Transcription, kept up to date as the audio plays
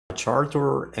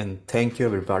Charter, and thank you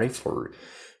everybody for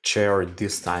sharing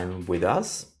this time with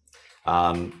us.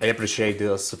 I appreciate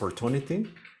this opportunity.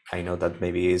 I know that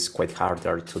maybe it's quite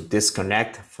harder to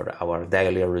disconnect for our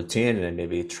daily routine and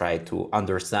maybe try to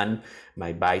understand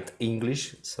my bite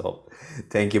English. So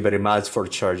thank you very much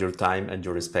for sharing your time and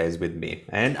your space with me.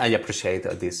 And I appreciate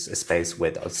this space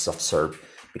with us observe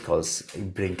because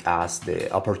it brings us the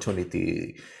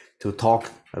opportunity to talk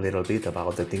a little bit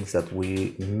about the things that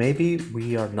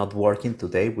we are not working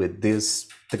today with these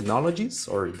technologies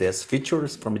or these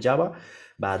features from Java,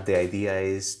 but the idea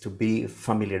is to be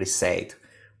familiarized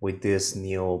with this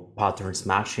new patterns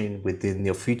matching, with the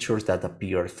new features that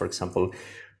appear, for example,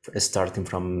 starting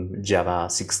from Java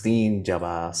 16,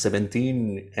 Java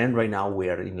 17, and right now we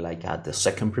are in like at the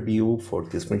second preview for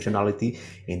this functionality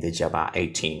in the Java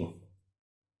 18.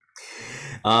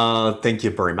 Thank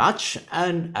you very much,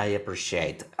 and I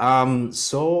appreciate.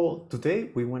 So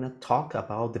today we want to talk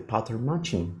about the pattern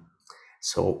matching.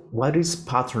 So what is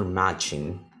pattern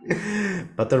matching?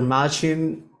 Pattern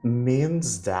matching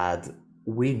means that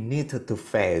we need to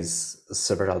face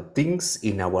several things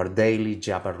in our daily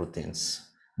Java routines,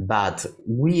 but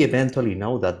we eventually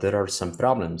know that there are some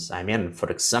problems. I mean,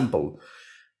 for example,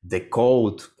 the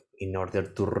code in order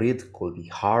to read could be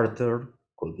harder,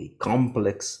 could be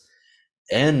complex,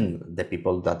 and the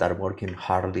people that are working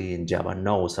hardly in Java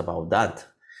knows about that.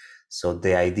 So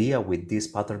the idea with this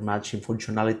pattern matching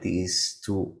functionality is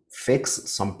to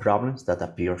fix some problems that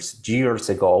appeared years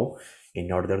ago in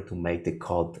order to make the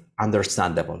code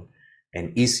understandable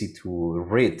and easy to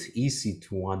read, easy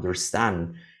to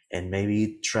understand, and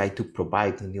maybe try to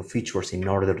provide new features in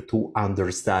order to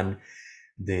understand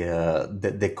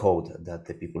the code that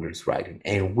the people is writing.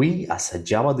 And we as a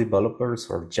Java developers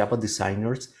or Java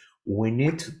designers, we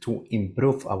need to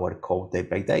improve our code day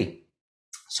by day.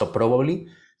 So probably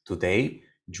today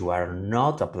you are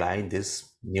not applying these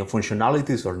new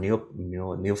functionalities or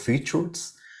new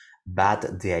features,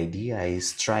 but the idea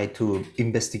is try to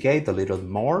investigate a little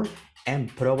more,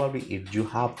 and probably if you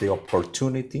have the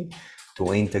opportunity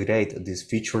to integrate these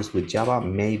features with Java,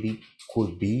 maybe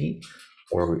could be,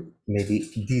 or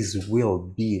maybe this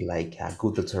will be like a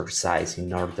good exercise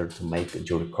in order to make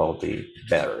your code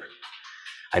better.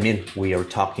 I mean, we are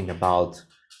talking about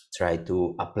try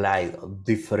to apply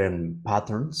different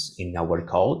patterns in our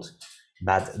code,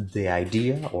 but the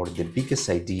idea or the biggest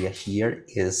idea here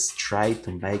is try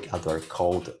to make our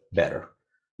code better.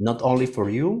 Not only for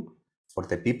you, for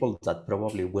the people that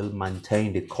probably will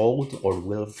maintain the code or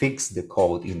will fix the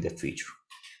code in the future.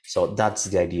 So that's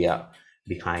the idea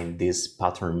behind this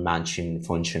pattern matching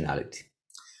functionality.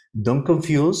 Don't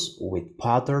confuse with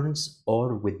patterns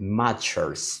or with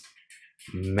matchers.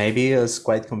 Maybe it's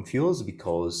quite confused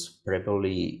because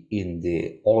probably in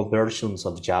the old versions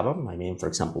of Java, I mean, for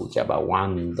example, Java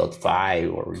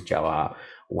 1.5 or Java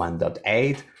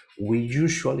 1.8, we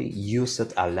usually use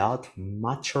it a lot,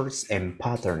 matchers and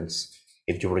patterns.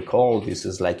 If you recall, this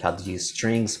is like a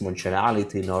strings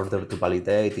functionality in order to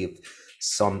validate if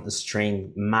some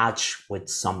string match with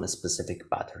some specific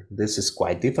pattern. This is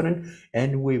quite different,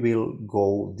 and we will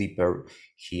go deeper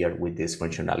here with this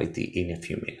functionality in a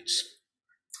few minutes.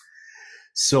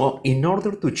 So in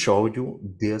order to show you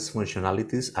these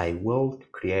functionalities, I will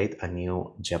create a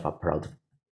new Java project.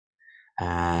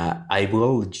 I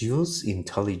will use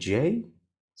IntelliJ.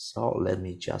 So let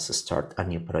me just start a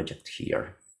new project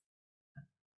here.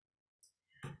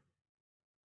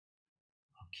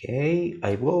 Okay,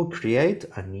 I will create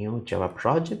a new Java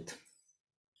project.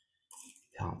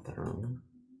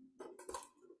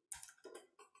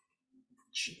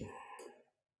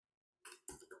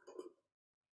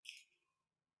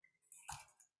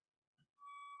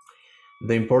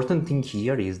 The important thing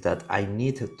here is that I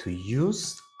need to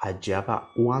use a Java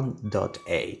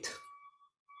 1.8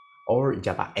 or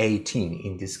Java 18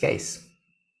 in this case.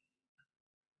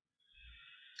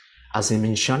 As I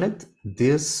mentioned,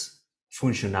 this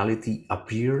functionality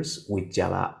appears with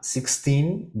Java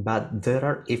 16, but there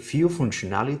are a few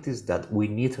functionalities that we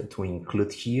need to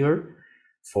include here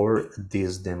for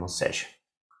this demo session.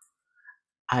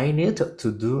 I need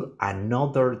to do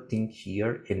another thing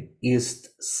here and is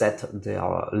set the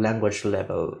language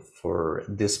level for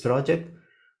this project,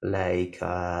 like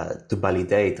to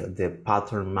validate the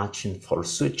pattern matching for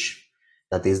switch.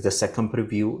 That is the second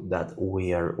preview that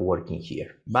we are working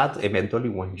here. But eventually,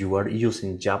 when you are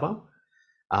using Java,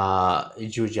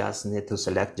 you just need to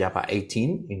select Java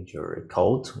 18 in your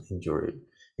code, in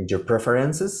your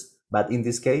preferences. But in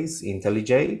this case,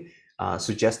 IntelliJ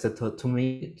suggested to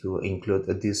me to include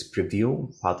this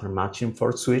preview pattern matching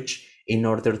for switch in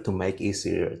order to make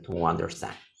easier to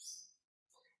understand.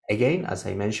 Again, as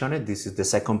I mentioned, this is the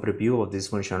second preview of this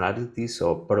functionality.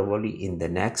 So probably in the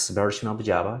next version of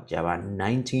Java, Java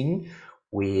 19,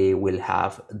 we will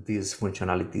have these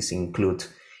functionalities included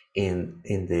in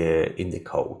the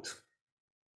code.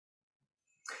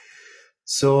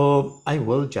 So I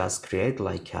will just create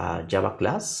like a Java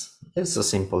class. It's a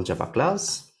simple Java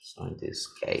class. So in this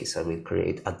case, I will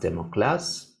create a demo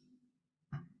class.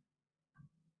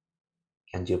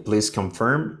 Can you please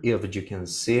confirm if you can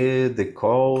see the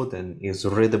code and is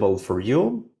readable for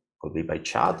you? Could be by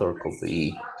chat or could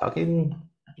be talking.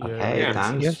 Okay, Yeah,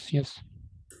 thanks. yes.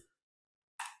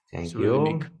 Thank It's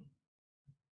really big. you.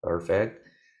 Perfect.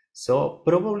 So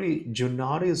probably you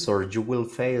notice or you will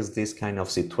face these kind of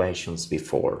situations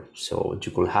before. So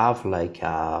you could have like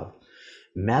a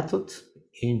method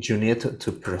and you need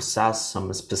to process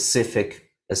some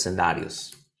specific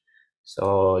scenarios.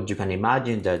 So you can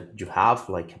imagine that you have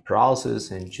like a process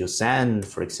and you send,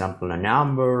 for example, a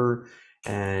number,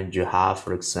 and you have,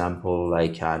 for example,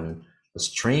 like a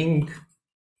string,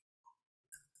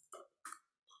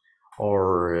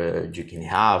 or you can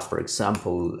have, for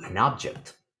example, an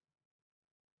object.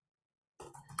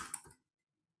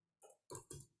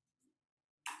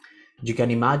 You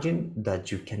can imagine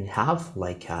that you can have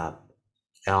like a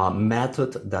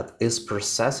method that is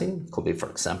processing, could be, for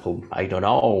example, I don't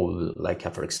know, like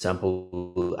for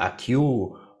example, a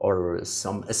queue or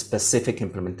some specific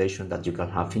implementation that you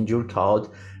can have in your code,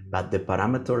 but the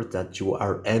parameter that you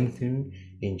are entering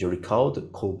in your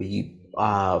code could be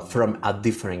from a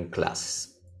different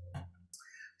classes.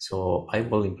 So I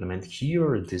will implement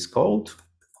here this code.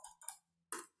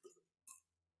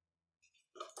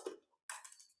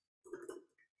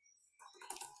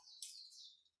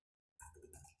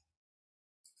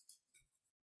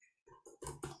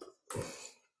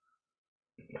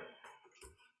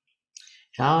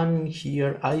 And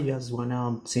here I just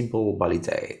wanna simple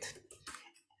validate.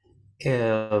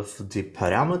 If the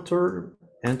parameter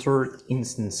entered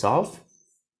InstanceOf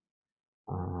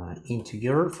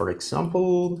integer, for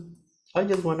example, I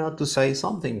just wanted to say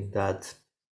something that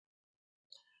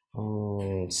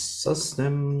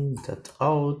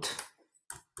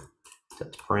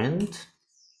system.out.print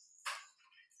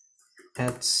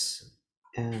adds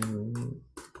an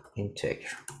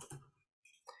integer.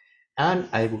 And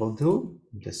I will do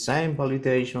the same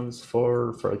validations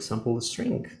for example,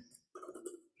 string.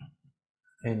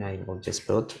 And I will just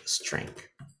put string.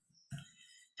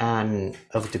 And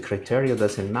if the criteria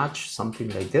doesn't match something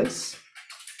like this,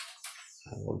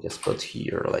 I will just put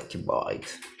here like a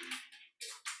byte.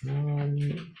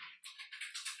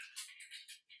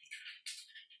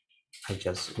 I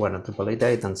just wanted to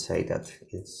validate and say that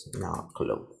it's now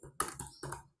clue.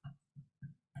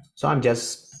 So I'm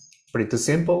just pretty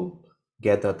simple,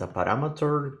 get at a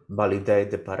parameter, validate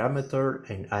the parameter,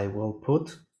 and I will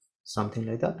put something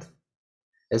like that.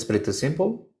 It's pretty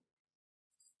simple.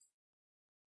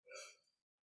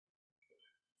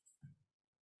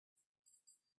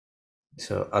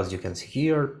 So as you can see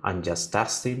here, I'm just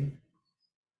testing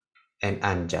and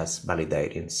I'm just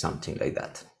validating something like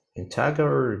that.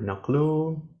 Integer, no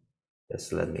clue.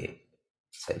 Just let me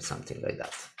say something like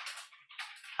that.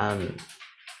 And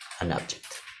an object.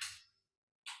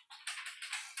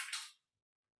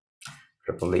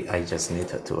 Probably I just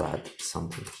needed to add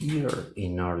something here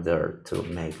in order to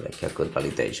make like a good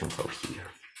validation for here.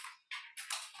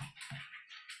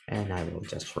 And I will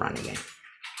just run again.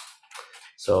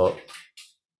 So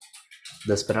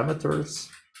these parameters,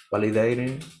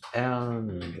 validating,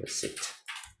 and that's it.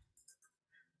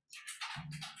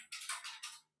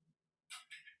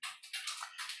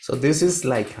 So this is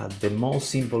like the most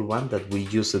simple one that we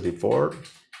used before.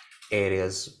 It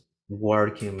is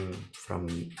working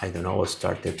from, I don't know,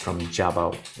 started from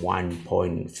Java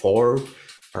 1.4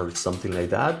 or something like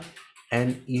that.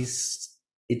 And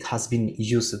it has been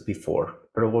used before.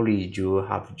 Probably you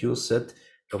have used it,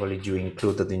 probably you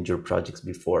included in your projects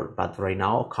before, but right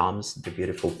now comes the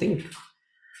beautiful thing.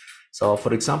 So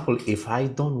for example, if I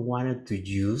don't want to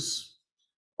use,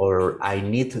 or I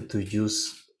need to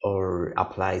use or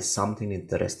apply something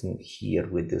interesting here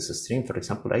with this string, for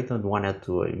example, I don't want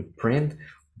to print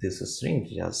this string,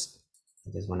 I just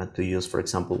wanted to use, for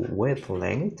example, width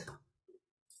length.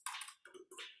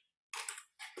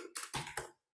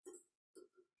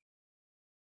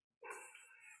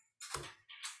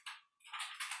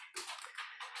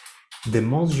 The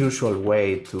most usual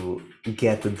way to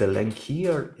get the length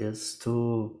here is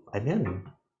to, again,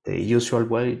 the usual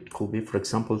way could be, for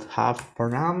example, to have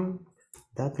param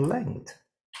that length.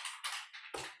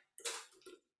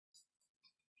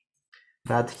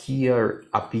 But here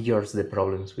appears the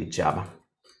problems with Java.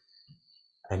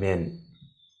 I mean,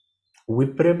 We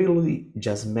previously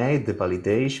just made the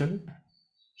validation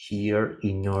here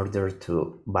in order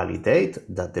to validate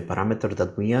that the parameter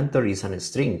that we enter is a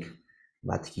string.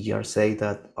 But here say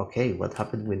that, okay, what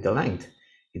happened with the length?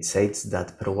 It says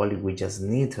that probably we just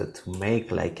need to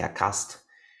make like a cast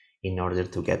in order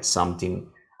to get something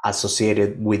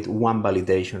associated with one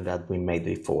validation that we made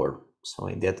before. So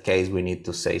in that case, we need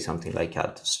to say something like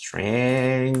a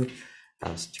string,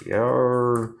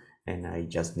 str, and I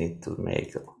just need to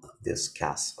make this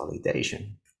cast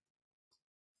validation.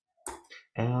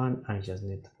 And I just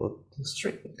need to put the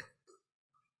string.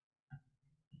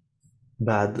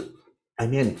 But I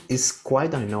mean, it's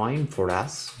quite annoying for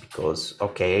us because,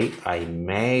 okay, I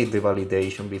made the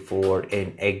validation before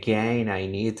and again I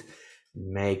need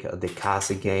make the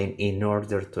cast again in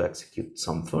order to execute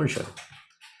some function.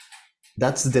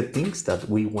 That's the things that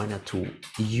we wanted to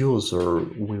use or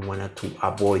we wanted to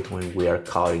avoid when we are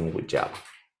coding with Java.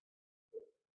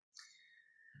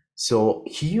 So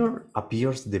here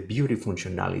appears the beauty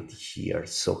functionality here.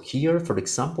 So here, for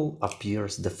example,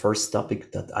 appears the first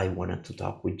topic that I wanted to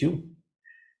talk with you.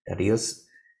 That is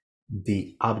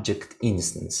the object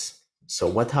instance. So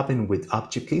what happened with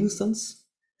object instance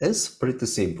is pretty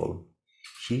simple.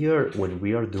 Here, when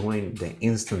we are doing the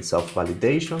instance of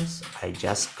validations, I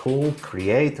just could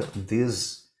create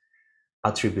this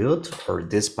attribute or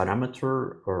this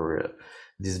parameter or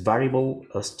this variable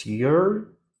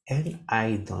str, and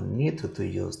I don't need to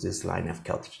use this line of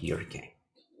code here again.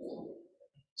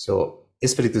 So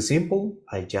it's pretty simple.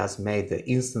 I just made the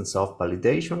instance of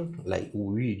validation like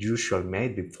we usually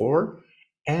made before,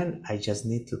 and I just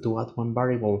need to add one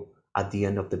variable at the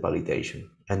end of the validation,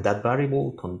 and that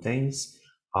variable contains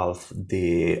of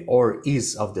the or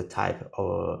is of the type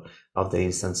of the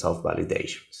instance of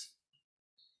validations,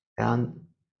 and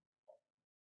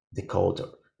the code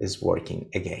is working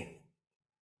again.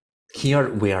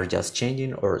 Here we are just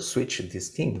changing or switch this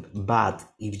thing, but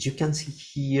if you can see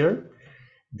here,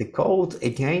 the code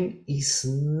again is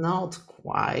not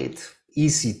quite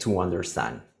easy to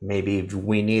understand. Maybe if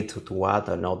we need to add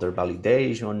another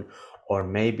validation, or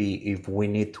maybe if we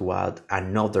need to add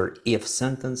another if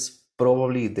sentence,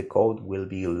 probably the code will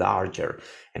be larger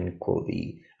and could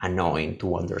be annoying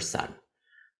to understand.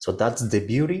 So that's the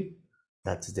beauty,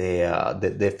 that's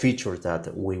the feature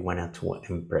that we wanted to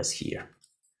impress here.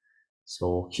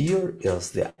 So here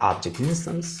is the object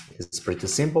instance. It's pretty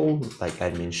simple, like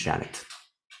I mentioned it.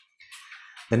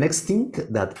 The next thing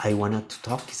that I wanted to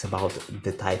talk is about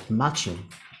the type matching.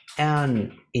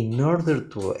 And in order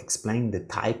to explain the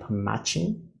type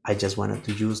matching, I just wanted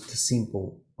to use the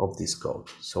symbol of this code.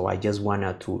 So I just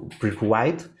wanted to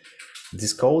rewrite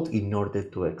this code in order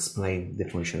to explain the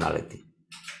functionality.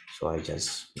 So I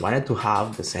just wanted to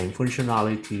have the same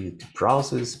functionality to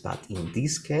process, but in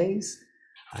this case,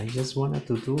 I just wanted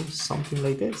to do something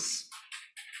like this.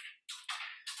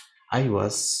 I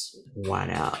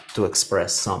wanted to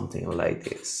express something like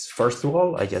this. First of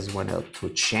all, I just wanted to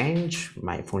change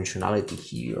my functionality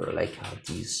here, like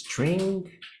this string,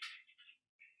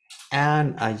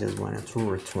 and I just wanted to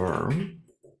return,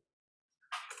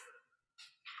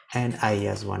 and I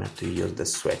just wanted to use the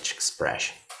switch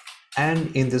expression.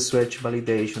 And in the switch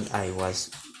validation,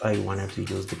 I wanted to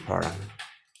use the param.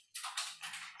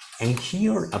 And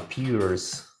here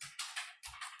appears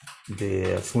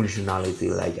the functionality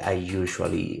like I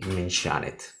usually mention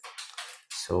it.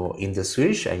 So in the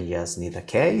switch, I just need a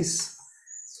case,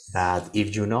 but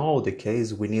if you know the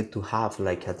case, we need to have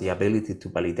like the ability to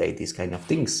validate these kind of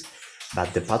things.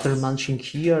 But the pattern matching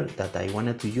here that I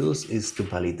wanted to use is to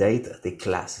validate the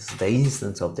classes, the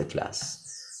instance of the class.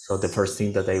 So the first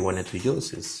thing that I wanted to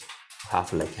use is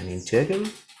have like an integer.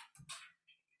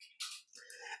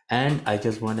 And I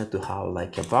just wanted to have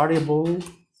like a variable.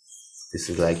 This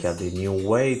is like the new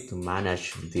way to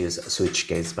manage these switch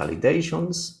case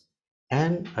validations.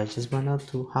 And I just wanted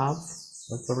to have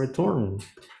like a return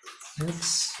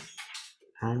x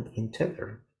and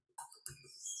integer.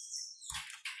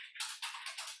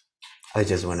 I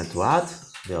just wanted to add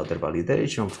the other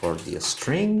validation for the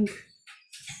string,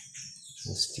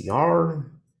 str,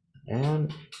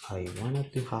 and I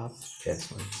wanted to have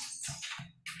this one.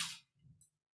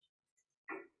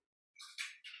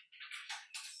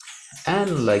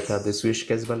 And like the switch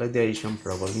case validation,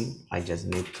 probably I just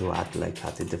need to add like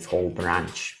the default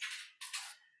branch.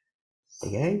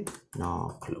 Okay,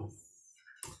 no clue.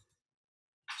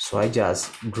 So I just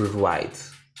rewrite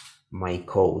my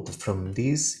code from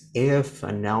these if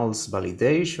and else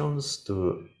validations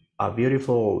to a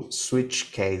beautiful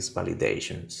switch case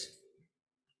validations.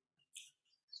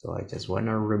 So I just want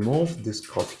to remove this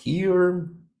code here,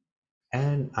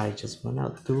 and I just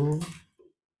want to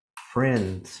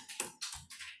print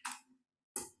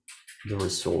the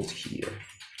result here.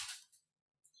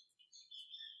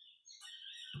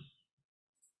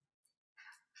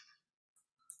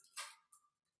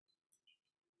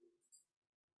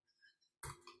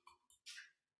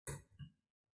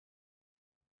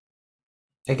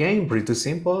 Again, pretty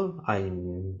simple.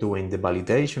 I'm doing the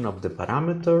validation of the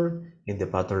parameter. In the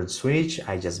pattern switch,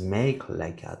 I just make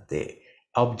like the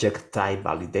object type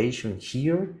validation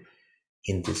here.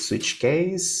 In the switch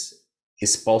case,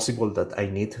 it's possible that I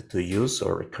need to use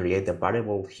or create a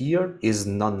variable here. It's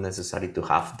not necessary to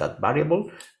have that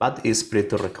variable, but it's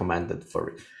pretty recommended for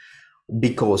it,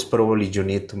 because probably you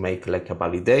need to make like a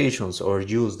validations or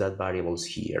use that variables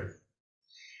here.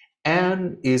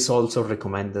 And it's also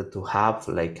recommended to have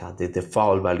like the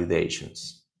default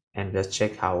validations. And let's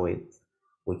check how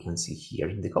we can see here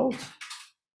in the code.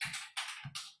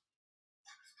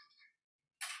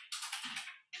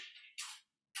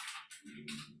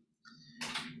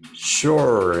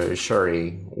 Sure.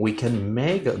 We can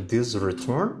make this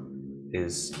return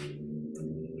is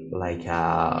like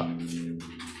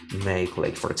make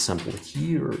like, for example,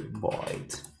 here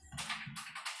void.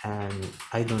 And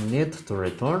I don't need to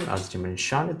return, as you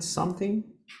mentioned, something.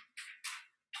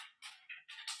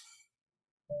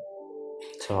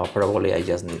 So probably I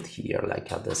just need here like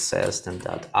the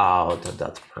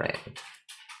system.out.print.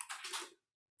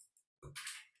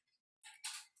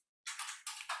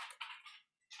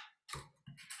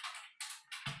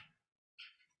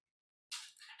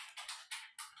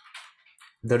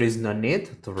 There is no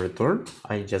need to return.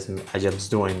 I just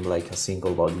doing like a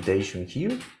single validation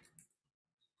here.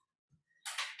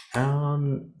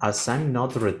 And as I'm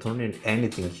not returning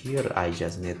anything here, I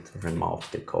just need to remove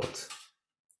the code.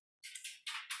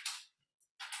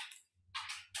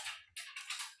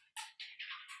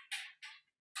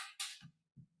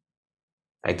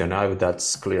 I don't know if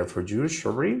that's clear for you,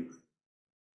 Jorge.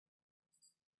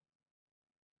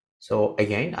 So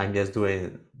again, I'm just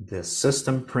doing the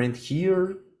system print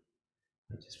here.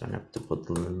 I just want to put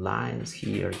lines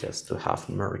here just to have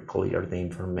more clear the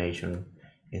information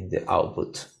in the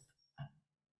output.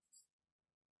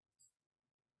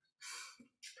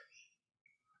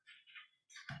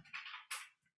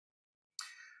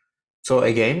 So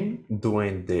again,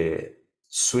 doing the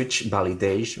switch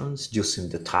validations using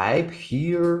the type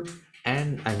here,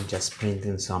 and I'm just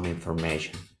printing some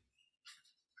information.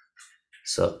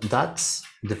 So that's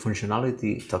the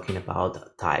functionality talking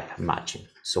about type matching.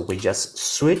 So we just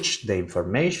switch the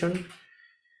information.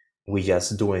 We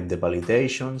just doing the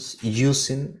validations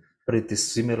using pretty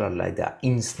similar like the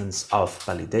InstanceOf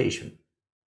validation.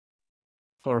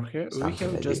 Jorge, we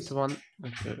have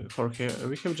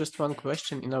just one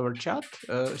question in our chat.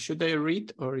 Should I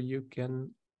read, or you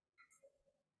can?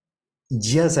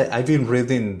 Yes, I've been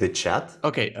reading the chat.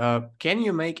 Okay, can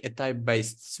you make a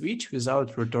type-based switch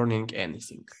without returning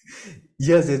anything?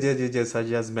 Yes. I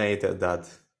just made that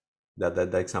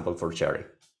example for Cherry.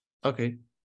 Okay,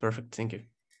 perfect. Thank you.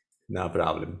 No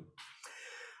problem.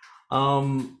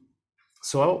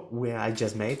 So I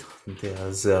just made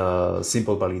these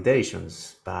simple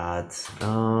validations, but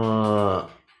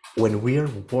when we are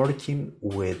working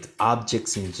with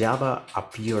objects in Java,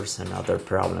 appears another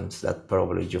problems that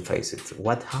probably you face it.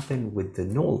 What happened with the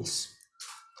nulls?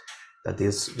 That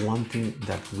is one thing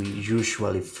that we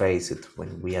usually face it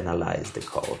when we analyze the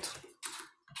code.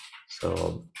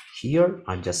 So here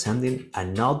I'm just sending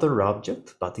another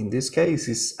object, but in this case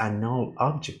it's a null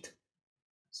object.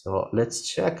 So let's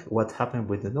check what happened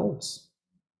with the nulls.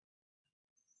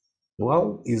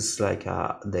 Well, it's like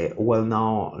the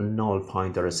well-known null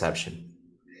pointer exception.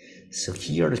 So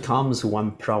here comes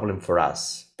one problem for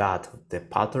us, but the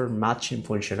pattern matching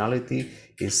functionality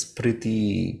is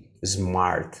pretty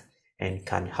smart and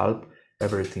can help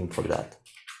everything for that.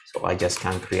 So I just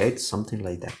can create something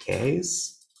like that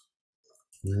case.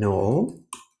 No.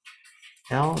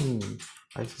 And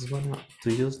I just want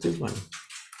to use this one.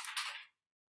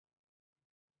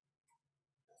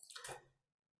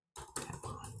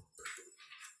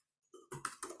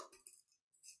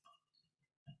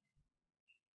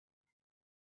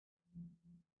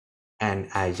 And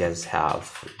I just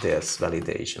have these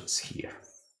validations here.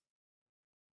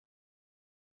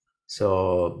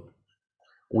 So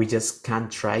we just can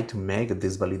try to make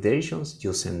these validations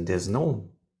using this null.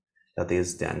 That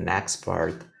is the next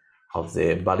part of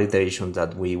the validation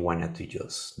that we wanted to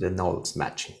use, the null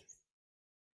matching.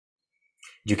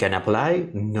 You can apply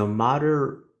no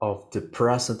matter of the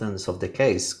precedence of the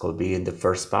case. Could be in the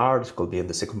first part, could be in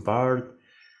the second part.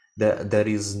 There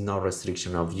is no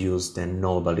restriction of use the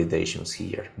null validations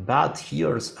here. But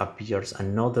here appears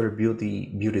another beauty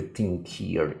thing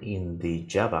here in the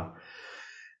Java.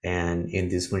 And in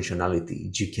this functionality,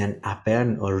 you can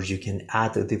append or you can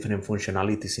add different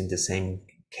functionalities in the same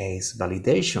case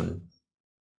validation.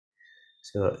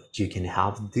 So you can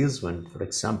have this one, for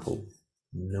example,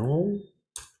 null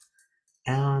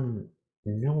and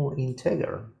no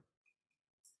integer.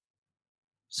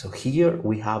 So here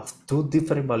we have two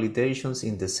different validations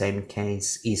in the same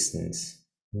case instance,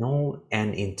 null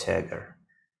and integer.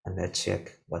 And let's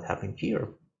check what happened here.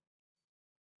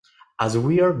 As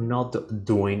we are not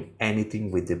doing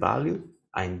anything with the value,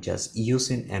 I'm just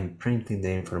using and printing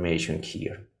the information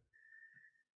here.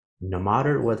 No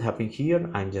matter what happened here,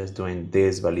 I'm just doing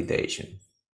this validation.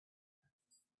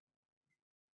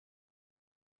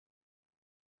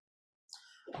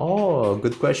 Oh,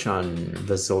 good question,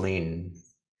 Vaseline.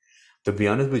 To be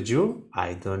honest with you,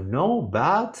 I don't know,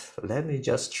 but let me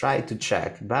just try to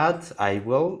check. But I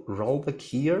will roll back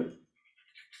here.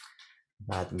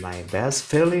 But my best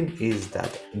feeling is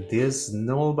that this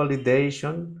null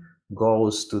validation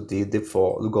goes to the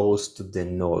default, goes to the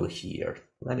null here.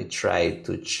 Let me try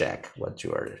to check what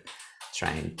you are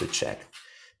trying to check.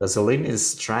 Vaseline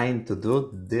is trying to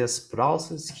do this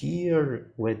process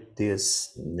here with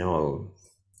this null,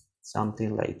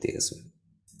 something like this.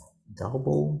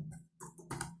 Double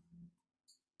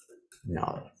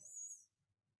null.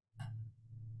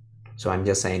 So I'm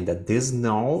just saying that this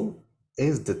null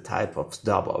is the type of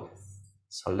double.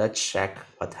 So let's check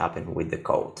what happened with the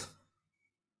code.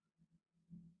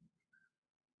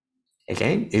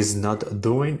 Again, it's not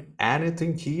doing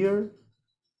anything here,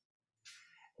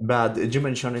 but you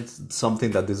mentioned it's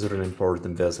something that is really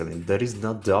important, Vaseline. There is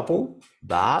not double,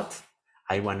 but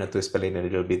I wanted to explain a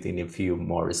little bit in a few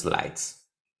more slides.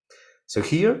 So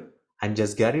here, I'm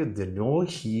just getting the null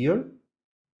here.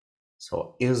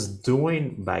 So it's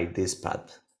doing by this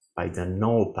path, by the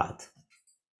null path.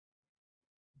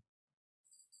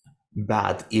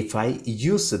 But if I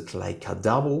use it like a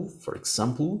double, for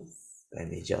example, let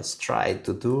me just try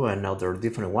to do another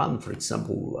different one. For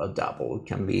example, a double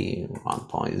can be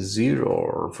 1.0,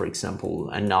 or for example,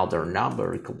 another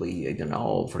number. It could be, I don't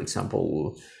know, for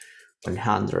example,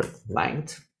 100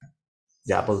 length,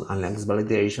 double and length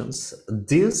validations.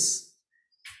 This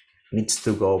needs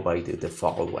to go by the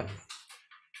default one.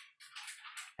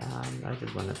 And I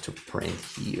just wanted to print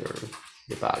here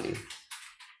the value.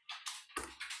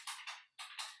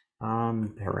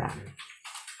 Param.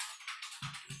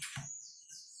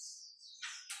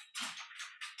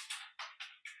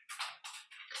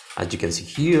 As you can see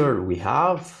here, we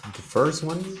have the first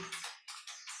one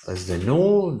as the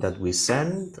null that we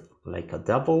send like a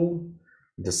double.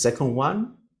 The second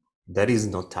one, there is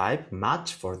no type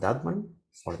match for that one.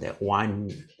 For the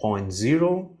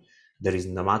 1.0, there is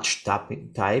no match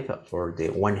type for the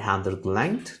 100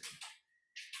 length.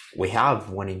 We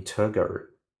have one integer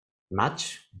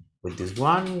match with this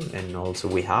one, and also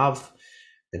we have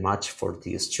the match for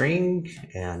the string,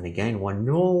 and again one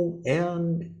null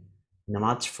and the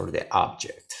match for the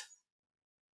object.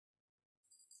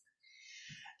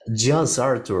 Yes,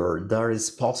 Arthur, there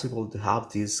is possible to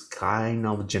have this kind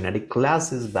of generic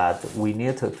classes, but we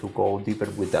need to go deeper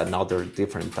with another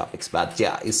different topics. But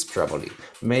yeah, it's probably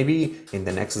maybe in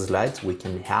the next slides we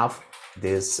can have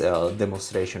this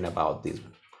demonstration about this.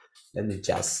 Let me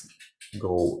just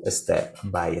go step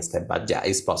by step, but yeah,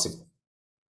 it's possible.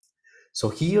 So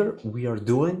here we are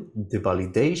doing the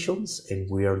validations and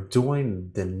we are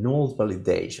doing the null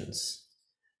validations,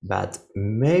 but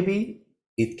maybe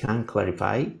it can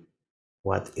clarify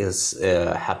what is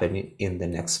happening in the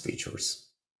next features.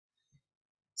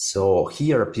 So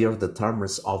here appear the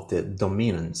terms of the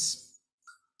dominance.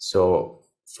 So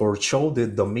for show the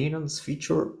dominance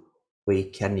feature, we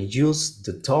can use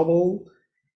the double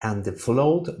and the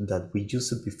float that we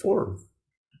used before.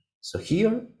 So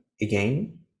here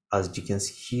again, as you can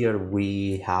see here,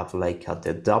 we have like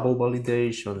the double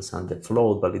validations and the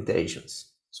float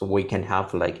validations. So we can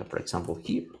have like, for example,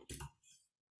 here,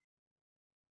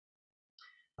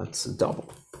 that's a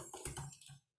double.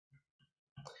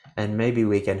 And maybe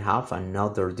we can have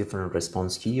another different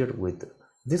response here with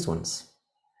these ones.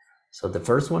 So the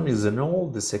first one is a null,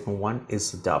 the second one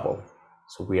is a double.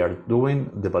 So we are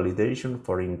doing the validation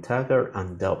for integer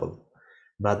and double.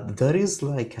 But there is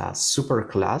like a super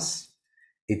class.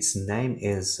 Its name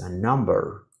is a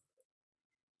number.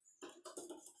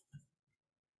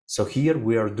 So here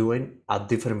we are doing a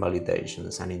different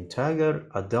validations, an integer,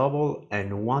 a double,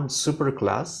 and one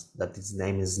superclass that its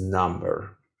name is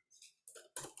number.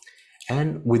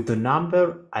 And with the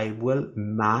number, I will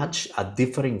match a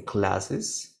different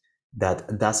classes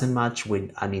that doesn't match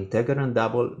with an integer and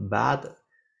double, but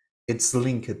it's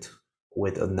linked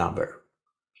with a number.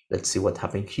 Let's see what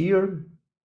happened here.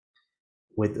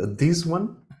 With this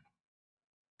one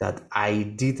that I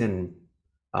didn't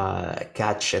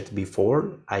catch it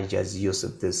before, I just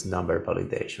used this number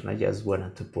validation. I just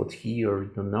wanted to put here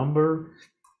the number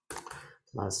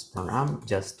plus param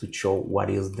just to show what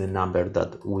is the number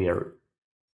that we are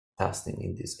testing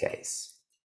in this case.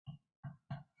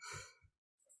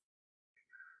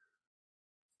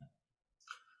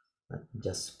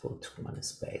 Just put one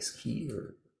space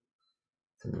here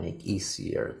to make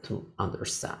easier to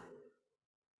understand.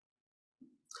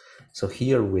 So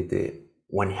here with the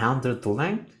 100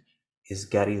 length is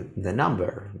getting the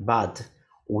number, but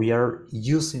we are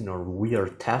using or we are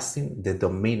testing the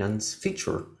dominance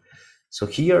feature. So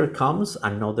here comes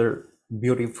another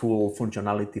beautiful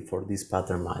functionality for this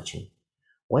pattern matching.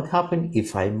 What happens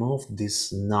if I move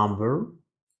this number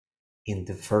in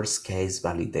the first case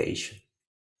validation?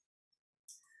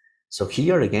 So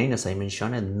here again, as I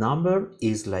mentioned, number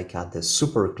is like the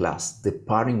superclass, the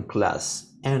parent class,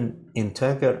 and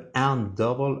integer and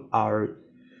double are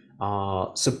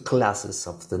subclasses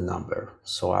of the number,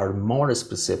 so are more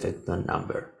specific than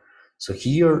number. So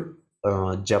here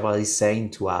Java is saying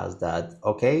to us that,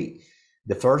 okay,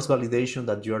 the first validation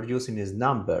that you are using is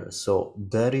number, so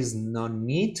there is no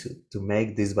need to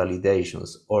make these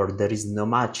validations, or there is no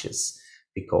matches,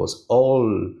 because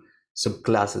all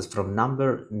subclasses from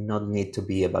number not need to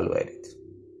be evaluated.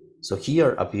 So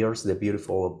here appears the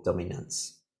beautiful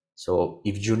dominance. So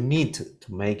if you need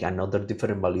to make another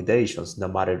different validations, no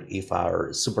matter if are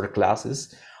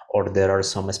superclasses or there are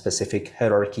some specific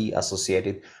hierarchy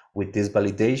associated with these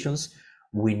validations,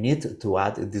 we need to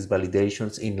add these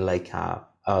validations in like a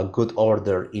good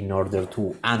order in order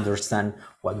to understand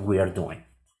what we are doing.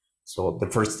 So the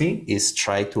first thing is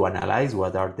try to analyze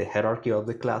what are the hierarchy of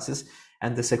the classes,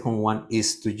 and the second one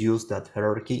is to use that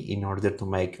hierarchy in order to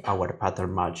make our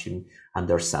pattern matching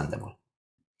understandable.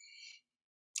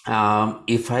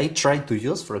 If I try to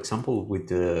use, for example, with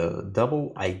the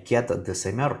double, I get the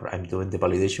same error. I'm doing the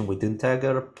validation with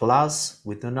integer plus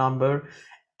with the number,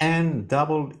 and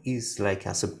double is like a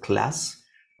subclass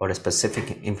or a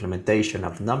specific implementation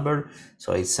of number.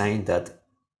 So it's saying that,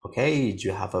 okay,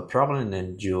 you have a problem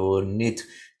and you need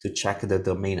to check the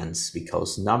dominance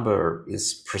because number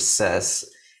is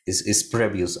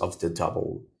previous of the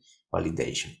double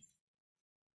validation.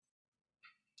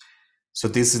 So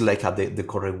this is like the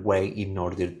correct way in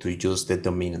order to use the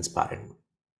dominance pattern.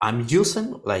 I'm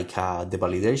using like the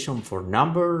validation for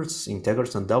numbers,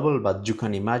 integers, and double, but you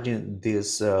can imagine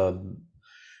this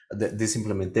these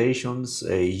implementations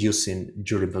using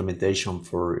your implementation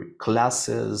for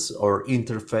classes or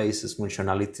interfaces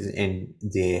functionality and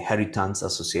the inheritance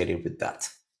associated with that.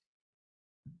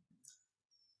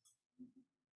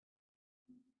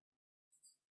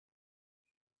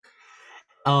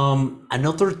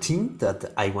 Another thing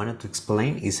that I wanted to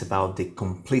explain is about the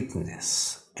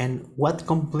completeness and what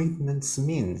completeness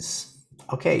means.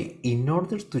 Okay, in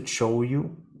order to show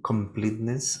you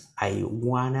completeness, I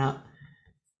wanna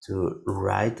to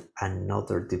write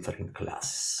another different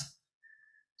class.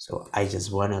 So I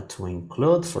just wanted to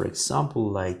include, for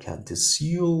example, like the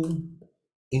SEAL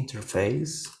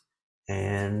interface,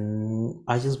 and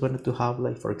I just wanted to have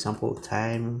like, for example,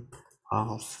 time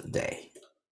of day.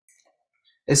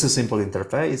 It's a simple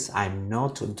interface. I'm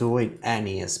not doing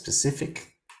any specific.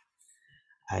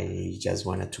 I just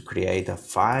wanted to create a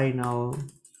final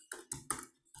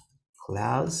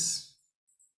class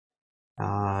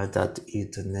that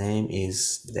its name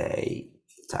is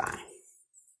daytime,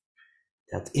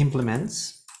 that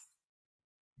implements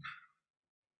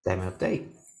time of day.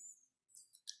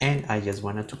 And I just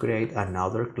wanted to create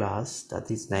another class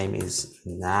that its name is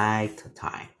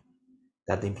nighttime,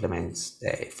 that implements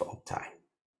day of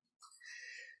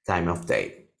time of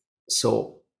day.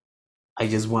 So I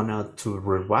just wanted to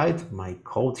rewrite my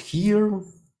code here.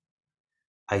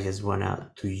 I just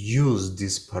wanted to use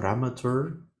this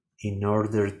parameter in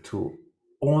order to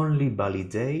only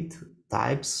validate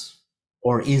types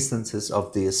or instances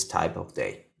of this type of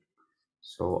day.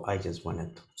 So I just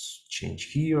wanted to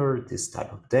change here this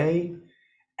type of day.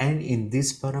 And in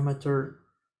this parameter,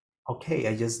 okay,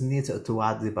 I just need to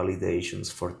add the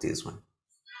validations for this one.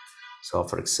 So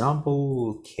for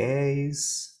example,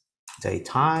 case,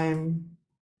 daytime,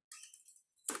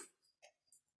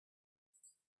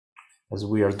 as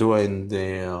we are doing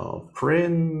the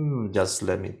print, just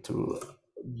let me do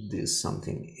this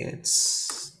something,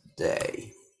 it's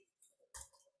day.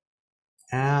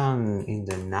 And in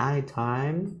the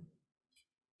nighttime,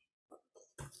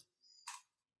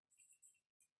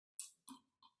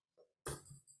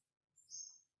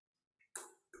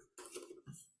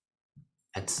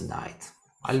 it's night.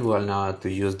 I will now to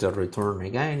use the return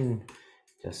again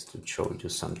just to show you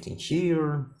something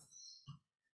here.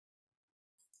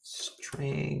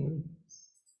 String.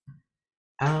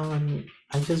 And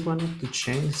I just wanted to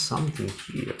change something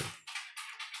here.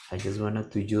 I just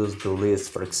wanted to use the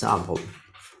list, for example,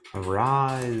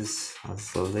 arise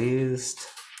as a list.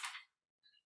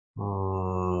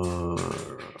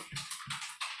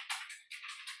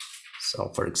 So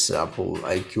for example,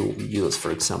 I could use,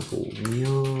 for example,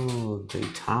 new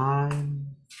daytime,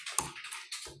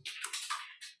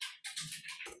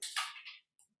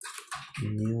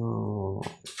 new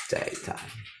daytime.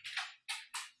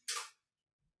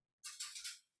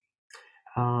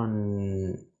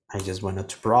 And I just wanted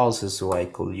to process, so I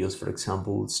could use, for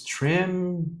example,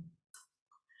 stream.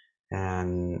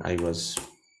 And I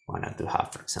wanted to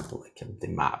have, for example, like the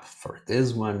map for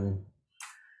this one.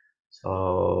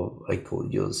 So I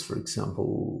could use, for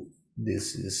example,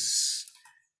 this is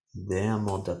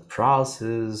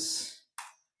demo.process,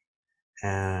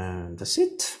 and that's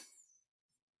it.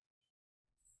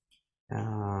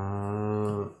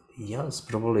 Yes,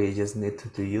 probably I just need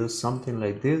to use something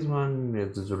like this one.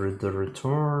 It's the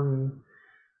return.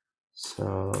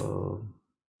 So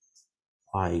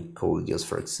I could use,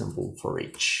 for example, for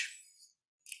each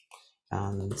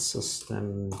and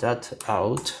system that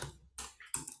out.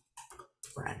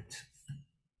 Right.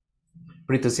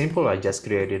 Pretty simple. I just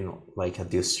created like a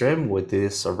div stream with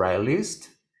this array list,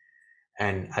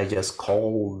 and I just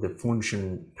call the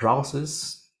function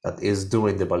process that is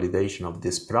doing the validation of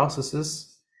these processes,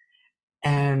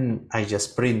 and I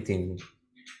just printing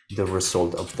the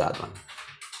result of that one.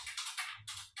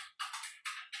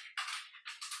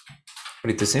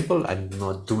 Pretty simple. I'm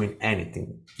not doing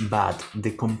anything, but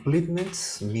the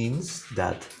completeness means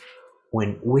that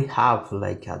when we have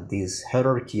like this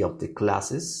hierarchy of the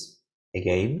classes,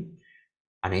 again,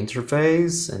 an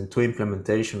interface and two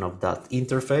implementation of that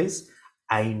interface,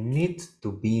 I need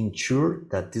to be ensured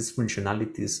that these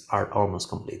functionalities are almost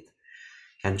complete.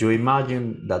 Can you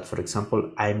imagine that, for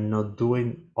example, I'm not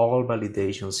doing all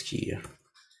validations here?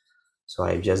 So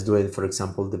I'm just doing, for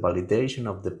example, the validation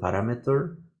of the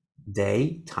parameter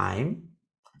day, time,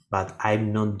 but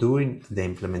I'm not doing the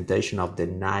implementation of the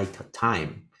night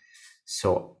time.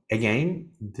 So again,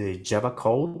 the Java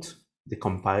code, the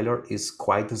compiler is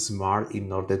quite smart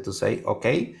in order to say,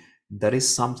 okay, there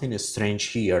is something strange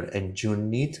here and you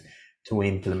need to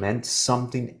implement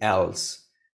something else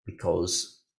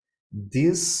because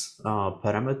this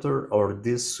parameter or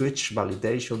this switch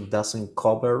validation doesn't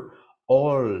cover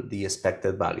all the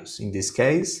expected values. In this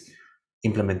case,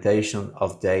 implementation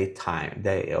of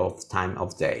time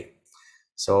of day.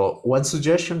 So one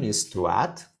suggestion is to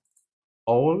add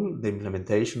all the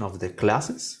implementation of the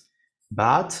classes,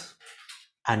 but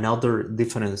another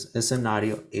different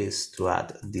scenario is to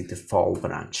add the default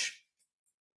branch.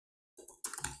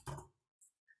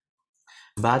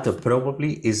 But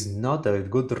probably is not a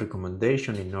good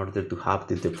recommendation in order to have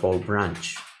the default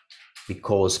branch,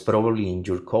 because probably in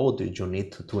your code you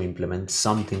need to implement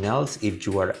something else if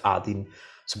you are adding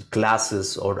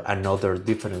subclasses or another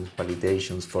different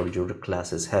validations for your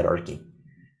classes hierarchy.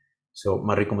 So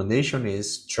my recommendation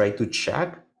is try to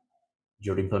check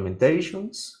your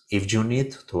implementations. If you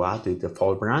need to add the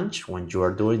default branch when you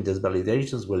are doing these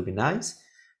validations will be nice,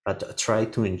 but try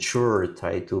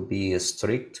to be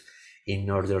strict in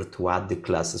order to add the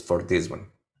classes for this one.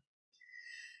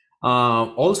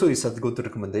 Also, it's a good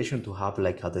recommendation to have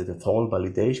like the default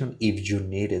validation if you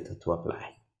need it to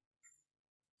apply.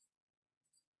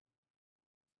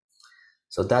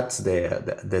 So that's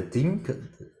the thing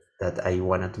that I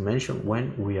wanted to mention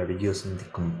when we are using the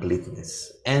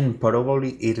completeness, and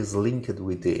probably it is linked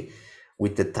with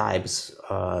the types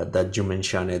that you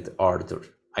mentioned, Arthur.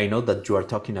 I know that you are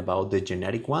talking about the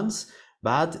generic ones,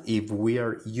 but if we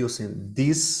are using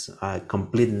this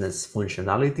completeness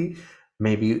functionality,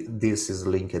 maybe this is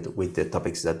linked with the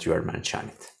topics that you are mentioning.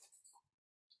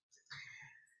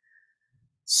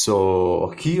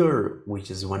 So here we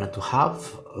just wanted to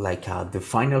have like the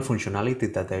final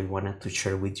functionality that I wanted to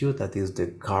share with you, that is the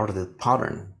guarded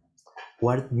pattern.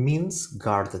 What means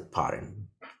guarded pattern?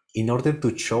 In order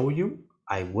to show you,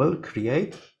 I will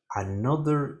create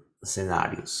another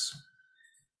scenarios.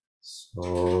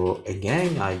 So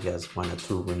again, I just wanted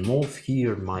to remove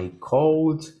here my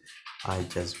code. I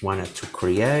just wanted to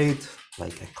create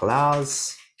like a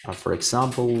class, for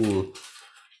example,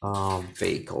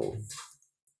 vehicle.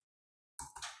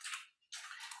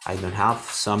 I don't have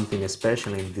something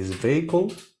special in this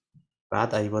vehicle,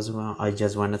 but I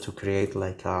just wanted to create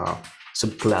like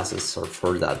subclasses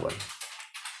for that one.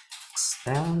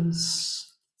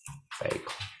 Extends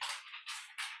vehicle.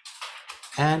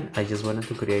 And I just wanted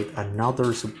to create another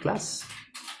subclass.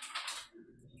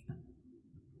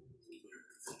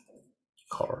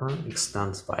 car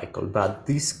instance vehicle, but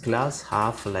this class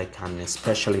have like a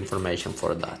special information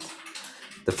for that.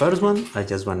 The first one, I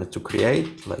just wanted to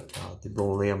create like the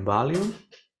Boolean value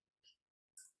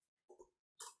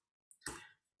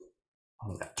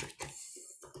electric.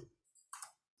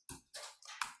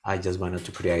 I just wanted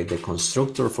to create the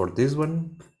constructor for this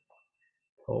one,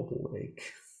 public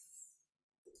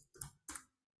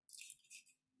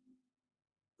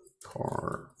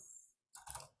car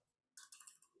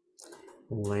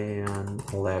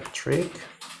Boolean electric.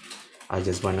 I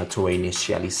just wanted to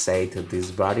initialize this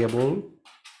variable.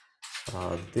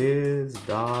 This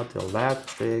dot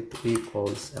electric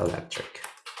equals electric.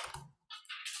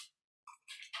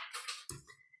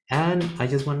 And I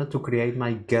just wanted to create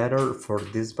my getter for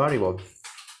this variable.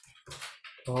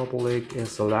 Public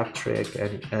is electric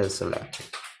and is electric.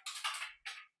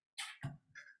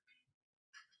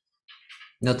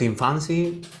 Nothing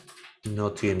fancy,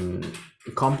 nothing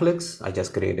complex. I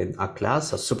just created a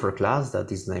class, a super class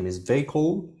that its name is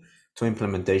vehicle. To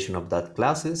implementation of that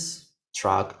classes,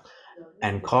 truck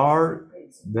and car.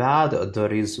 But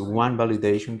there is one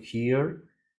validation here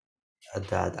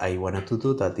that I wanted to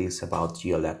do that is about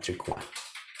the electric one.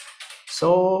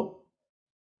 So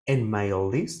in my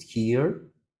list here,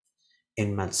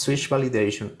 in my switch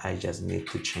validation, I just need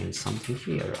to change something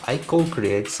here. I could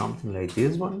create something like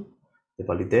this one, the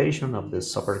validation of the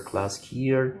superclass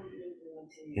here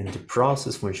in the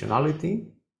process functionality,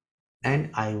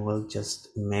 and I will just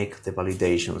make the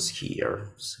validations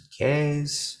here. So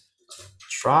case,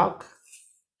 truck,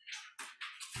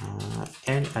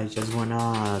 and I just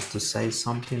wanna to say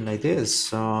something like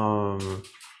this.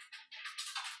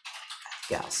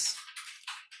 Yes.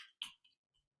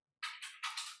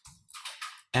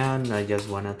 And I just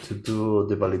wanted to do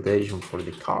the validation for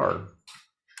the car.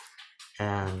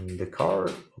 And the car,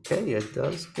 okay, it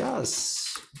does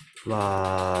gas,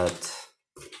 but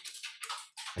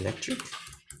electric.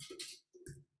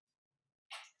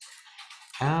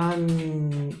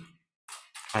 And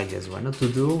I just wanted to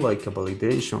do like a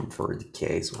validation for the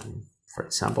case one, for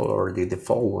example, or the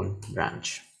default one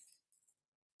branch.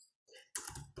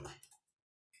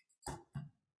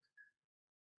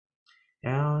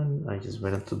 And I just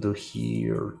wanted to do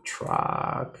here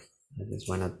track. I just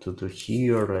wanted to do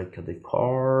here like the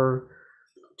car,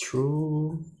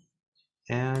 true,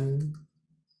 and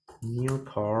new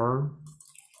car,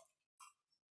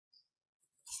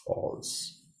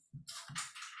 false.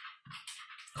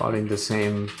 Calling the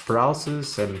same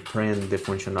process and print the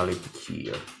functionality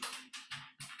here.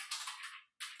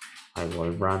 I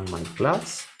will run my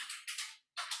class.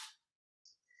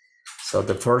 So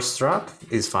the first track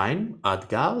is fine, add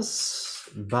gas,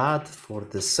 but for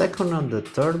the second and the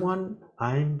third one,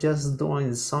 I'm just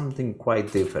doing something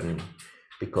quite different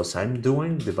because I'm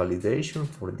doing the validation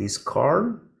for this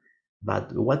car,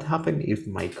 but what happens if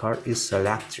my car is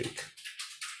electric?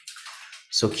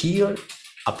 So here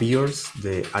appears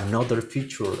another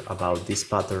feature about this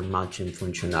pattern matching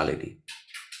functionality.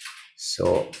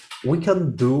 So we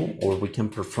can do or we can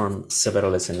perform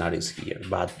several scenarios here,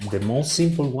 but the most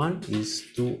simple one is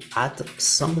to add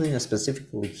something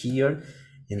specifically here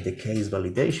in the case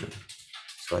validation.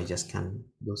 So I just can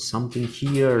do something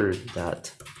here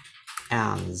that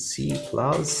and C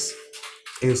plus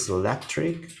is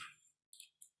electric.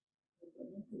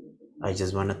 I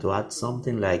just wanted to add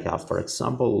something like, for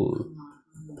example,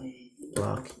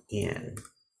 plug in.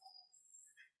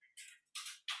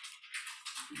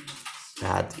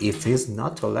 That if it's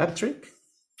not electric,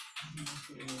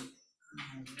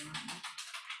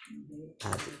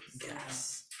 add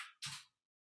gas.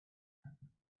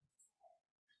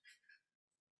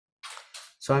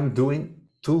 So I'm doing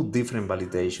two different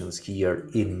validations here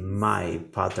in my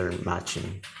pattern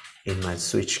matching in my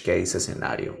switch case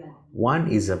scenario. One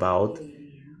is about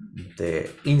the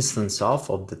instance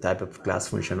of the type of class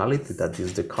functionality that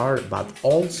is the car, but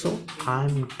also I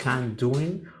can do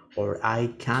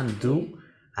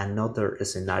another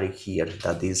scenario here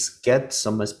that is get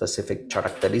some specific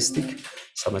characteristic,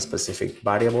 some specific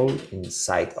variable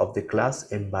inside of the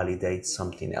class and validate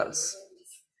something else.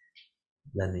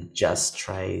 Let me just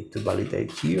try to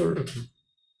validate here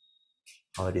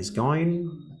how it is going.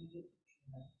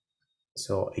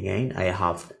 So again, I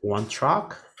have one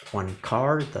truck, one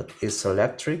car that is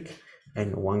electric,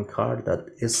 and one car that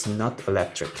is not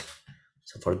electric.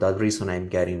 So for that reason, I'm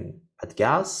getting add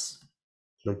gas,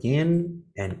 plug in,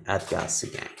 and add gas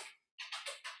again.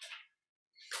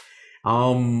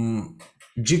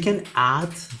 You can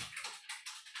add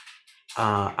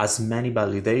as many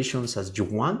validations as you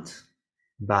want,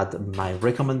 but my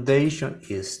recommendation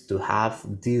is to have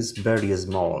this very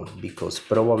small, because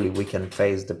probably we can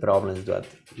face the problems that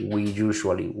we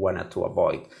usually wanted to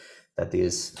avoid. That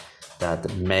is,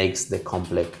 that makes the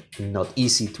complex not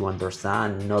easy to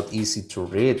understand, not easy to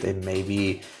read, and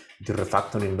maybe the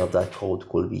refactoring of that code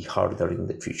could be harder in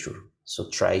the future. So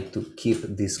try to keep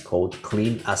this code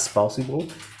clean as possible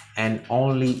and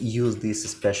only use this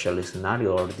special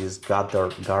scenario or this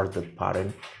guarded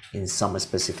pattern in some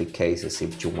specific cases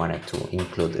if you wanted to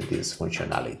include this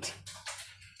functionality.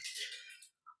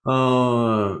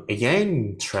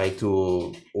 Again, try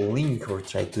to link or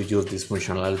try to use this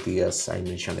functionality as I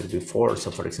mentioned it before. So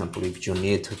for example, if you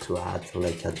need to add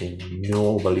like a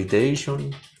new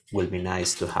validation, will be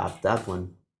nice to have that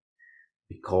one,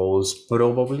 because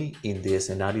probably in the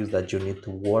scenarios that you need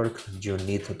to work, you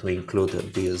need to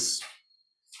include these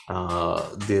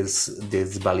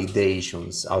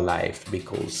validations alive,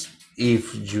 because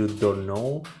if you don't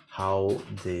know how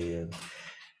the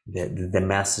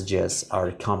messages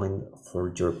are coming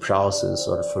for your process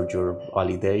or for your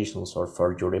validations or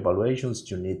for your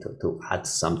evaluations, you need to add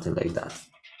something like that.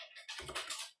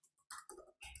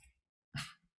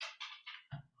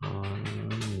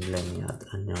 Let me add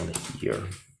another here.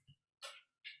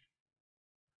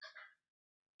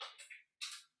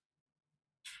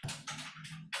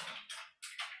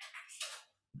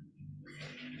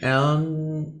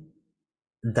 And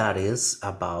that is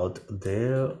about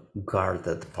the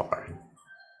guarded part.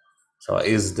 So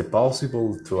is it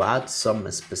possible to add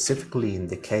some specifically in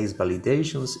the case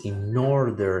validations in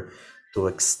order to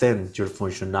extend your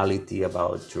functionality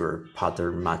about your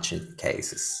pattern matching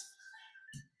cases?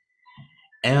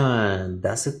 And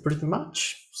that's it pretty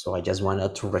much. So I just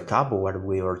wanted to recap what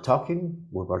we were talking.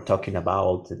 We were talking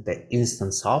about the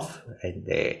instance of and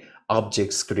the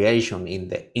objects creation in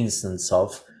the instance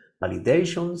of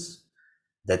validations,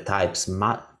 the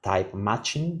type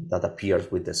matching that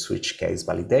appears with the switch case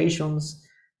validations,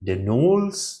 the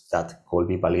nulls that could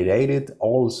be validated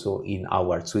also in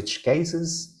our switch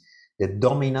cases, the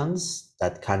dominance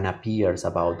that can appear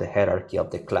about the hierarchy of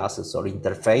the classes or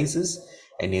interfaces,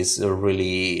 and it's a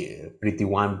really pretty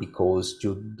one because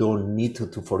you don't need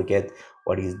to forget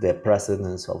what is the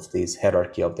precedence of this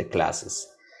hierarchy of the classes.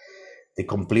 The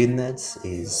completeness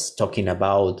is talking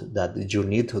about that you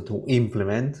need to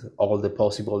implement all the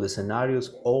possible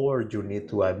scenarios, or you need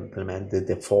to implement the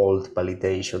default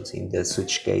validations in the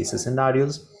switch case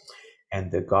scenarios.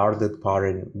 And the guarded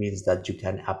parent means that you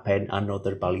can append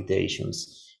another validations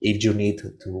if you need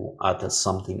to add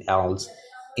something else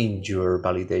in your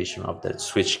validation of the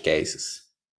switch cases.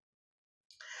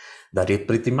 That is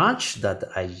pretty much that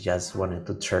I just wanted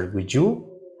to share with you.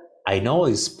 I know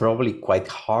it's probably quite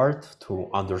hard to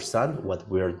understand what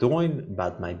we're doing,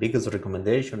 but my biggest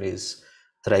recommendation is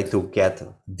try to get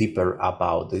deeper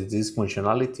about this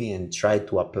functionality and try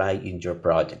to apply in your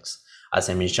projects. As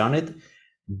I mentioned,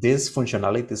 these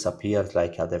functionalities appeared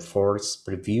like at the first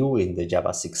preview in the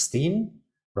Java 16.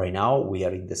 Right now, we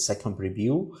are in the second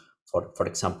preview for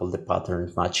example, the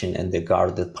pattern matching and the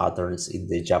guarded patterns in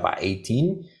the Java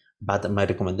 18. But my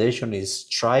recommendation is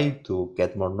try to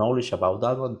get more knowledge about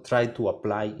that one, try to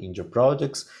apply in your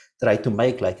projects, try to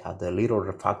make like the little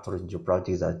refactor in your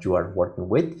projects that you are working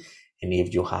with. And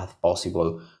if you have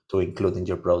possible to include in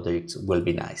your projects, will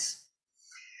be nice.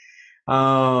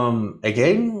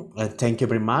 Again, thank you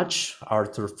very much,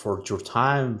 Arthur, for your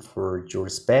time, for your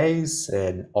space,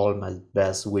 and all my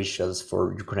best wishes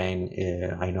for Ukraine.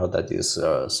 I know that is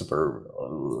a super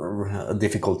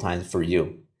difficult time for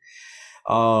you.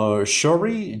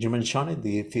 Jorge, you mentioned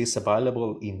it is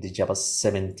available in the Java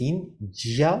 17.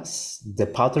 Yes, the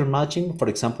pattern matching, for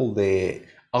example, the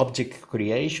object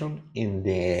creation in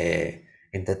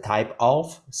the type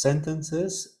of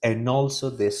sentences, and also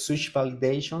the switch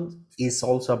validation is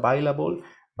also available,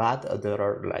 but there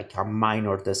are like a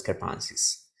minor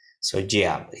discrepancies. So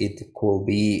yeah, it could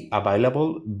be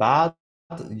available, but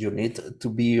you need to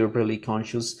be really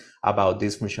conscious about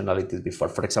these functionalities before.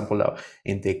 For example,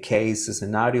 in the case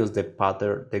scenarios, the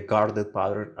guarded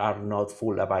pattern are not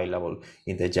full available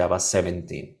in the Java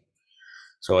 17.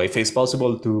 So if it's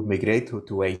possible to migrate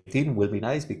to 18, will be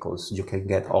nice because you can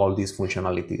get all these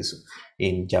functionalities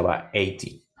in Java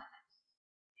 18.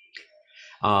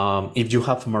 If you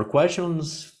have more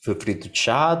questions, feel free to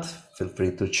chat, feel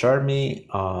free to share me.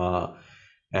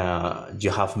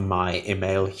 You have my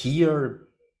email here.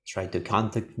 Try to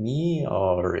contact me,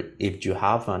 or if you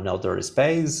have another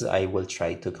space, I will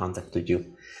try to contact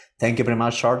you. Thank you very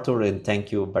much, Arthur, and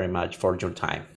thank you very much for your time.